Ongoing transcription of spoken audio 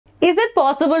Is it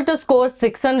possible to score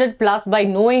 600 plus by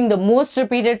knowing the most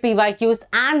repeated PYQs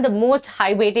and the most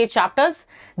high weightage chapters?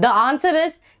 The answer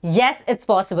is yes, it's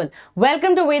possible.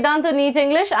 Welcome to Vedantu Neet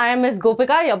English. I am Ms.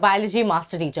 Gopika, your biology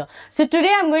master teacher. So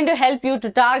today I'm going to help you to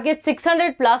target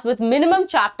 600 plus with minimum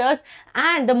chapters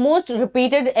and the most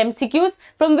repeated MCQs.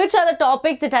 From which other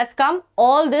topics it has come,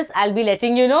 all this I'll be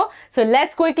letting you know. So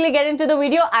let's quickly get into the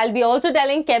video. I'll be also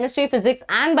telling chemistry, physics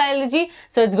and biology.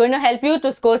 So it's going to help you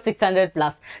to score 600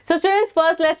 plus. So students,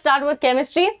 first let's start with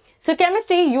chemistry. So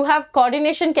chemistry, you have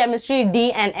coordination chemistry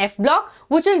D and F block,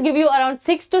 which will give you around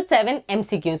 6 to 7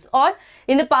 MCQs. Or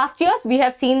in the past years, we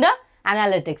have seen the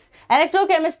analytics.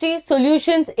 Electrochemistry,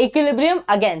 solutions, equilibrium,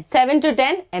 again 7 to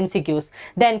 10 MCQs.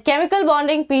 Then chemical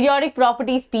bonding, periodic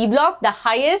properties, P block, the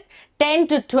highest 10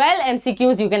 to 12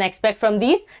 MCQs you can expect from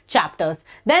these chapters.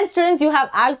 Then students, you have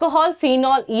alcohol,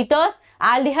 phenol, ethers,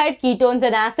 aldehyde, ketones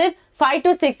and acid, 5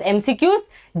 to 6 MCQs.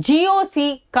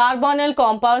 GOC, carbonyl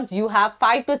compounds, you have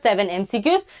 5 to 7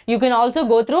 MCQs. You can also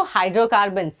go through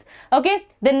hydrocarbons. Okay,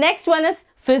 the next one is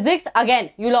physics.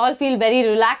 Again, you'll all feel very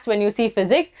relaxed when you see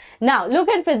physics. Now, look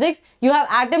at physics. You have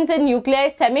atoms and nuclei,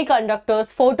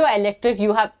 semiconductors, photoelectric.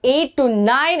 You have 8 to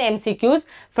 9 MCQs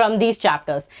from these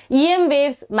chapters. EM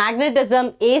waves,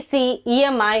 magnetism, AC,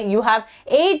 EMI, you have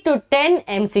 8 to 10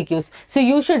 MCQs. So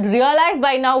you should realize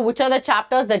by now which are the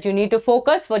chapters that you need to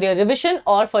focus for your revision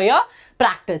or for your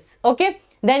practice. Okay.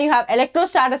 Then you have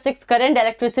electrostatistics, current,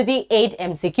 electricity, 8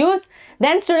 MCQs.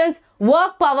 Then students,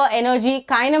 work, power, energy,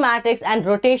 kinematics and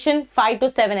rotation, 5 to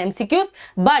 7 MCQs.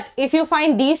 But if you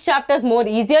find these chapters more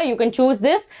easier, you can choose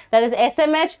this. That is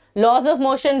SMH, laws of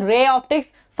motion, ray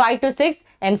optics, 5 to 6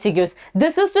 MCQs.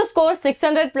 This is to score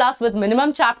 600 plus with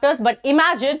minimum chapters. But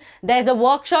imagine there's a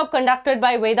workshop conducted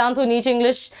by Vedantu Neet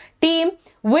English team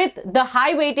with the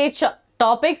high weightage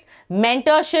topics,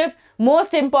 mentorship,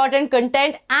 most important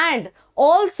content, and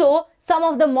also some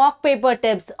of the mock paper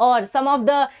tips or some of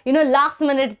the last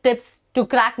minute tips to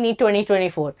crack Neet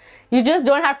 2024. You just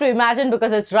don't have to imagine,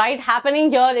 because it's right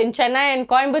happening here in Chennai and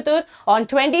Coimbatore on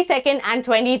 22nd and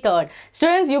 23rd.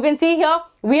 Students, you can see here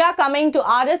we are coming to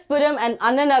RS Puram and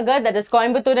Annanagar, that is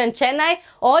Coimbatore and Chennai.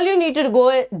 All you need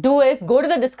to do is go to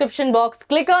the description box,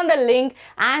 click on the link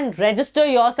and register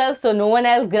yourself so no one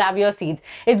else grab your seats.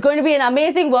 It's going to be an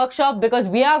amazing workshop because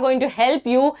we are going to help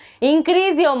you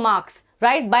increase your marks,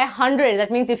 right, by 100. That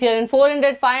means if you're in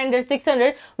 400, 500,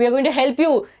 600, we are going to help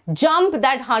you jump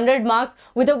that 100 marks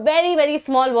with a very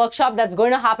small workshop that's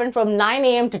going to happen from 9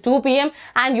 AM to 2 PM.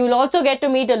 And you'll also get to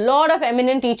meet a lot of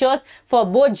eminent teachers for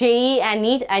both JEE and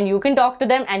NEET, and you can talk to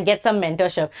them and get some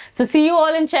mentorship. So see you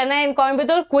all in Chennai and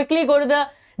Coimbatore. Quickly go to the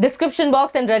description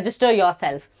box and register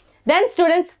yourself. Then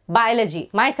students,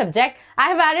 biology, my subject. I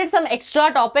have added some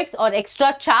extra topics or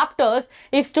extra chapters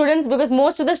because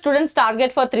most of the students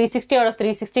target for 360 out of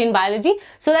 360 in biology,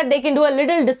 so that they can do a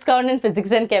little discount in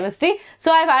physics and chemistry.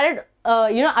 So I've added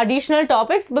additional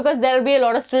topics because there will be a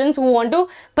lot of students who want to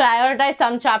prioritize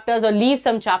some chapters or leave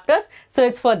some chapters. So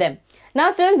it's for them. Now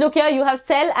students, look here, you have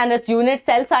cell and its unit,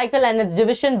 cell cycle and its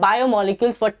division,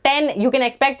 biomolecules. For 10, you can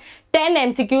expect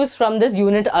 10 MCQs from this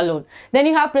unit alone. Then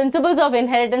you have principles of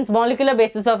inheritance, molecular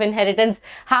basis of inheritance.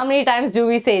 How many times do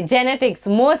we say? Genetics,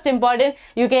 most important.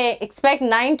 You can expect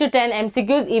 9 to 10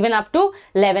 MCQs, even up to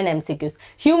 11 MCQs.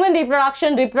 Human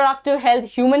reproduction, reproductive health,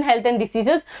 human health and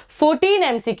diseases, 14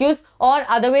 MCQs. Or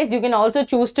otherwise, you can also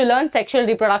choose to learn sexual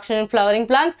reproduction in flowering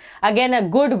plants. Again, a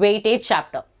good weightage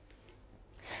chapter.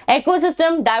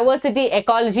 Ecosystem, diversity,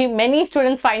 ecology. Many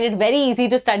students find it very easy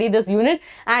to study this unit,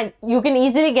 and you can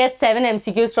easily get 7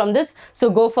 MCQs from this. So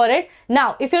go for it.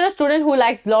 Now, if you're a student who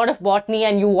likes a lot of botany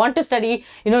and you want to study,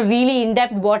 really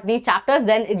in-depth botany chapters,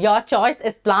 then your choice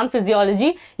is plant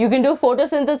physiology. You can do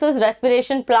photosynthesis,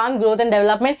 respiration, plant growth and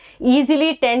development.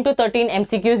 Easily 10 to 13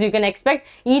 MCQs you can expect.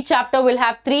 Each chapter will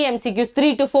have 3 MCQs,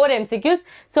 3 to 4 MCQs.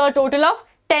 So a total of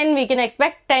 10, we can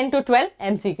expect 10 to 12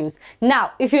 MCQs.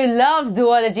 Now, if you love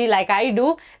zoology like I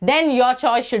do, then your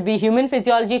choice should be human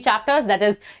physiology chapters. That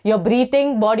is your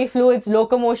breathing, body fluids,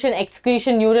 locomotion,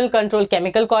 excretion, neural control,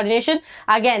 chemical coordination.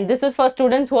 Again, this is for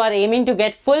students who are aiming to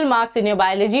get full marks in your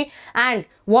biology and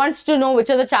wants to know which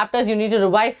are the chapters you need to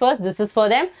revise first. This is for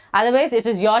them. Otherwise, it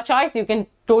is your choice. You can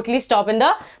totally stop in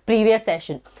the previous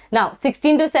session. Now,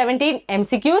 16 to 17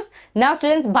 MCQs. Now,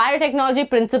 students, biotechnology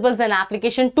principles and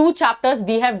application, 2 chapters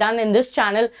we have done in this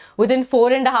channel within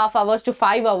 4.5 hours to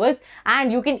 5 hours.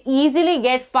 And you can easily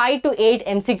get 5 to 8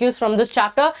 MCQs from this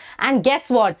chapter. And guess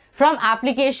what? From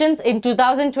applications in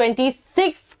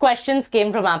 2026, questions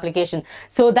came from application.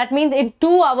 So that means in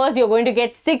 2 hours, you're going to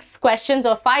get 6 questions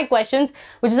or 5 questions,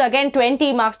 which is again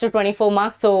 20 marks to 24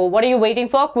 marks. So what are you waiting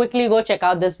for? Quickly go check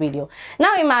out this video.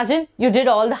 Now, imagine you did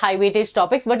all the high weightage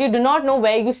topics, but you do not know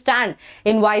where you stand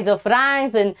in wise of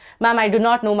ranks, and ma'am, I do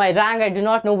not know my rank, I do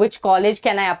not know which college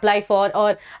can I apply for,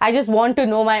 or I just want to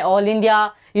know my all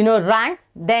India rank.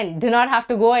 Then do not have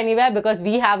to go anywhere, because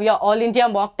we have your all India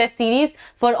mock test series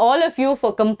for all of you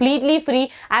for completely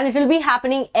free, and it will be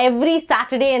happening every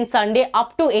Saturday and Sunday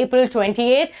up to April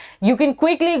 28th. You can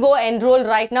quickly go enroll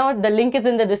right now. The link is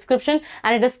in the description,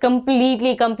 and it is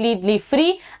completely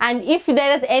free. And if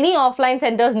there is any offline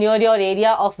centers near your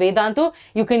area of Vedantu,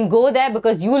 you can go there,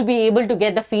 because you will be able to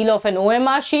get the feel of an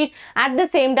OMR sheet. At the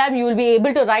same time, you will be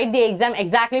able to write the exam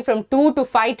exactly from 2 to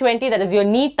 5:20, that is your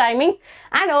Neet timings,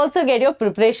 and also get your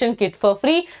preparation kit for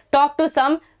free. Talk to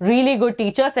some really good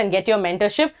teachers and get your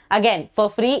mentorship again for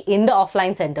free in the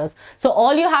offline centers. So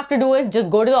all you have to do is just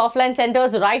go to the offline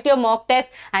centers, write your mock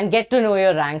test, and get to know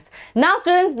your ranks. Now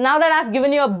students, now that I've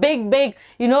given you a big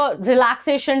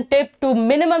relaxation tip to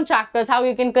minimum chapters, how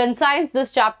you can concise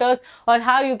these chapters, or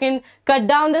how you can cut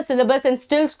down the syllabus and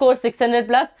still score 600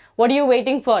 plus, what are you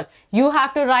waiting for? You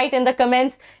have to write in the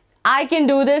comments, I can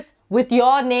do this, with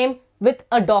your name with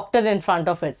a doctor in front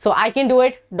of it. So I can do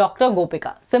it, Dr.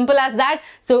 Gopika. Simple as that.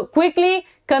 So quickly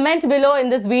comment below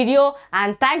in this video,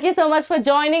 and thank you so much for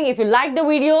joining. If you like the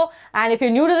video and if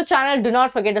you're new to the channel, do not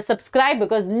forget to subscribe,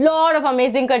 because a lot of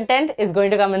amazing content is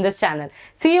going to come in this channel.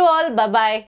 See you all. Bye bye.